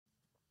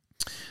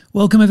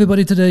Welcome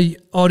everybody to the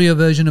audio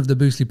version of the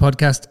Boostly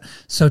podcast.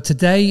 So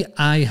today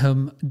I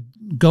am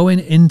going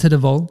into the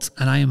vault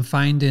and I am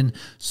finding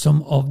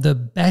some of the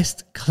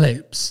best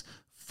clips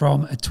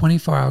from a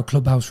 24-hour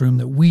clubhouse room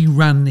that we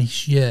ran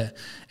this year.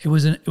 It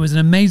was an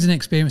amazing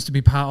experience to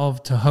be part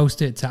of, to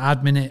host it, to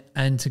admin it,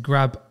 and to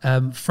grab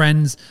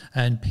friends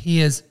and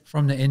peers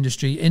from the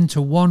industry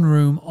into one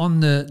room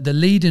on the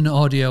leading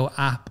audio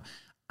app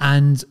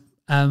and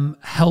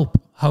help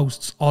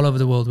hosts all over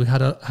the world. We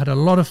had a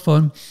lot of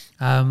fun.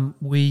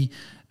 We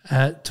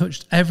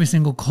touched every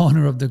single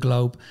corner of the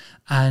globe,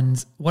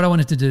 and what I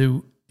wanted to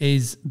do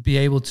is be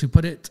able to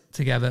put it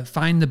together,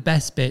 find the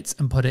best bits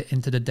and put it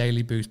into the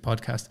Daily Boost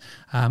podcast.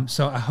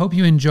 So I hope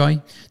you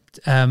enjoy.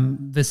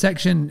 The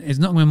section is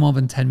not going to be more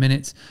than 10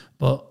 minutes,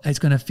 but it's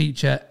going to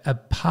feature a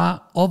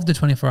part of the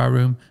 24-hour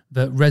room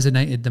that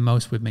resonated the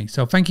most with me.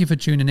 So thank you for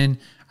tuning in,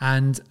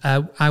 and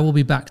I will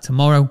be back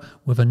tomorrow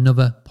with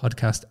another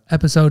podcast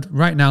episode.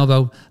 Right now,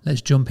 though,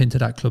 let's jump into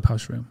that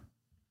clubhouse room.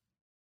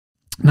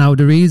 Now,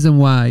 the reason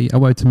why I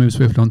wanted to move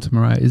swiftly on to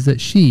Moriya is that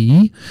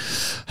she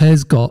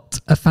has got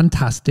a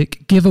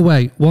fantastic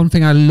giveaway. One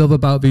thing I love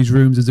about these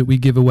rooms is that we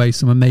give away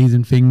some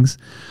amazing things.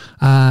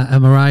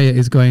 And Moriya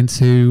is going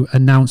to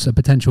announce a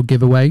potential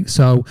giveaway.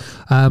 So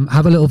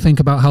have a little think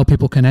about how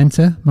people can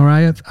enter,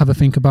 Moriya. Have a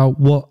think about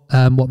what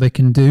they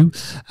can do.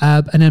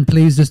 And then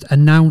please just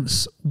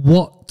announce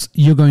what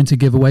you're going to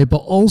give away.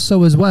 But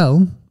also as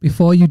well,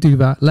 before you do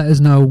that, let us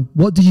know,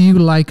 what do you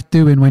like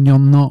doing when you're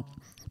not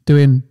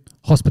doing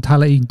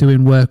hospitality,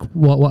 doing work?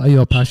 What are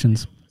your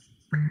passions?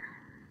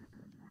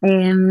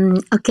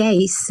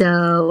 Okay,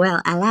 so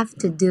I love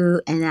to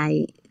do, and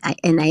I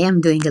am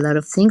doing a lot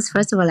of things.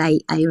 First of all, I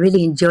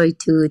really enjoy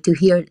to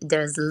hear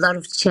there's a lot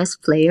of chess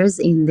players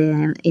in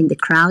the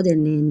crowd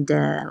and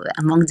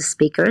among the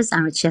speakers.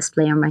 I'm a chess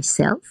player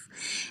myself,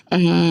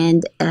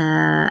 and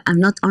I'm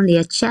not only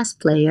a chess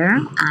player.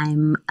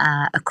 I'm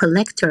a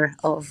collector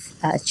of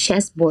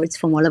chess boards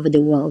from all over the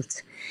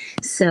world.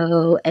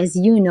 So, as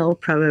you know,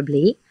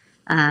 probably.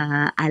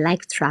 I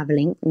like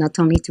traveling, not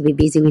only to be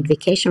busy with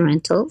vacation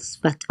rentals,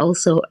 but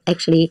also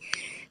actually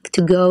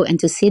to go and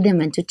to see them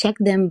and to check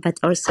them, but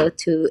also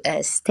to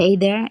stay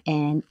there.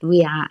 And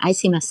I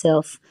see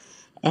myself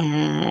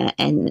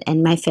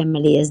and my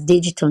family as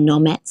digital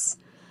nomads.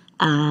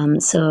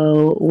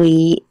 So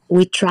we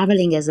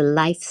traveling as a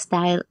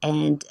lifestyle,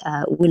 and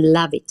we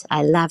love it.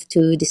 I love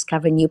to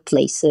discover new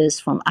places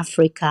from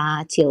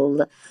Africa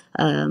till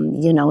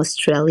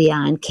Australia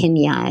and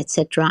Kenya,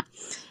 etc.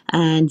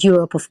 And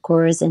Europe, of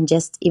course, and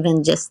just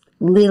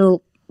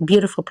little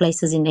beautiful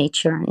places in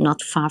nature,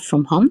 not far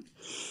from home.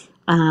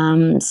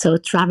 So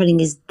traveling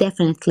is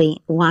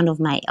definitely one of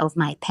my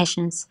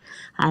passions.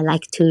 I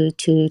like to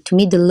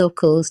meet the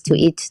locals, to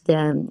eat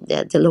the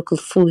local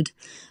food,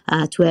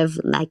 to have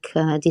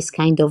this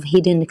kind of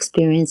hidden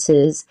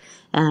experiences,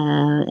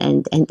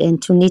 and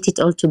to knit it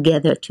all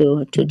together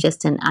to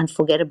just an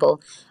unforgettable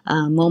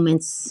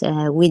moments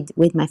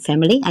with my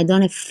family. I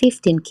don't have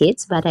 15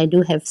 kids, but I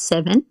do have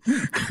 7,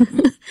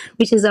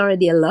 which is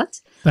already a lot.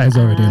 That is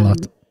already a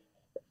lot.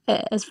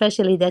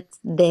 Especially that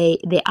they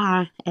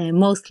are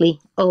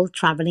mostly all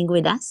traveling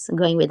with us,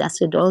 going with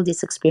us with all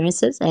these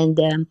experiences. And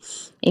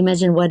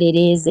imagine what it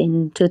is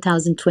in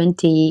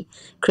 2020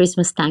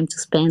 Christmas time to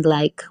spend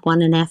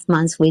 1.5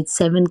 months with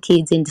 7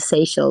 kids in the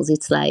Seychelles.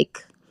 It's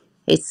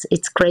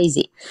it's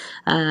crazy,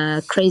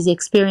 crazy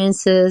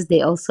experiences.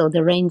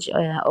 The range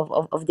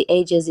of the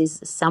ages is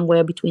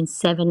somewhere between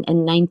 7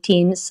 and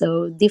 19.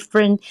 So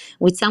different.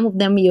 With some of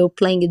them you're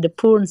playing in the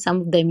pool, and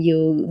some of them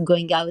you're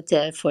going out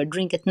for a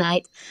drink at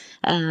night.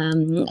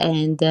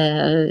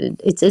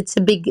 It's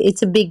a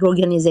big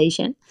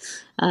organization.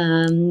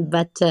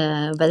 But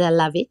I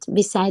love it.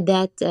 Beside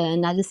that,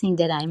 another thing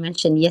that I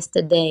mentioned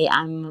yesterday,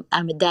 I'm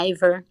a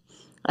diver,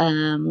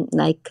 open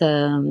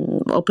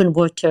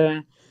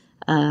water.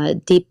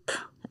 Deep,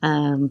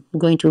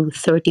 going to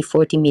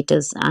 30-40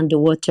 meters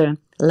underwater.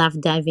 Love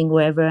diving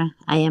wherever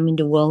I am in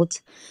the world.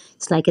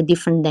 It's like a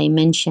different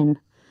dimension,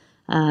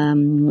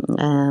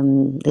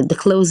 the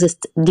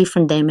closest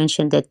different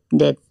dimension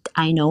that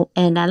I know.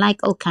 And I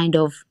like all kind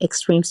of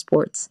extreme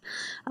sports,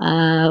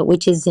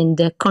 which is in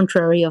the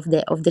contrary of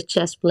the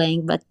chess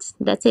playing. But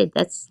that's it.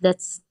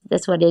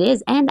 That's what it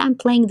is. And I'm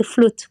playing the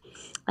flute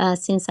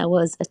since I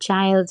was a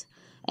child.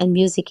 And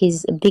music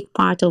is a big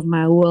part of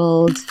my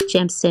world.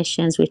 Jam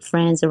sessions with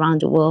friends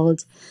around the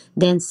world,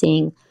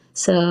 dancing.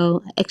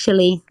 So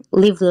actually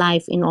live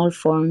life in all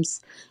forms.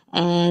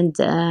 And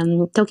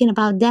talking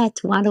about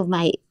that, one of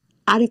my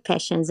other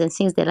passions and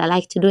things that I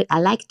like to do, I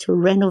like to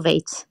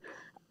renovate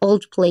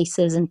old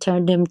places and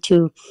turn them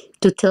to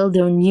tell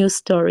their new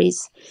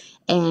stories.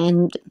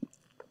 And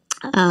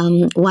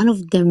one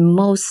of the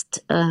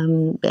most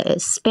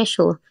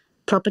special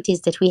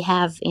properties that we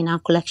have in our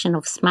collection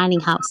of Smiling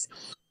House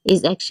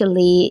is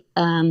actually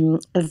a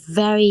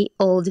very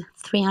old,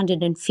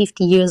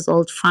 350 years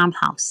old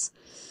farmhouse.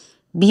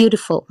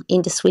 Beautiful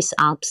in the Swiss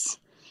Alps.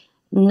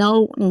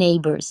 No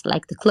neighbors,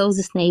 the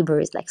closest neighbor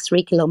is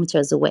 3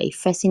 kilometers away.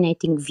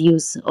 Fascinating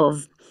views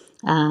of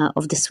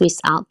the Swiss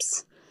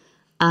Alps.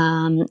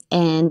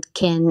 and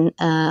can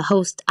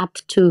host up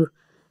to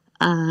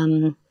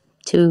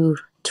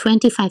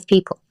 25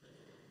 people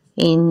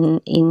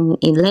in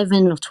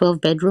 11 or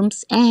 12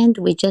 bedrooms. And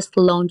we just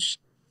launched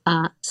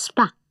a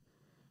spa,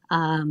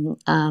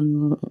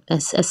 a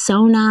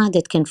sauna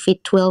that can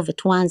fit 12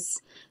 at once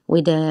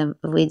with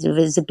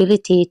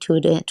visibility to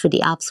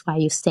the Alps while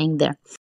you're staying there.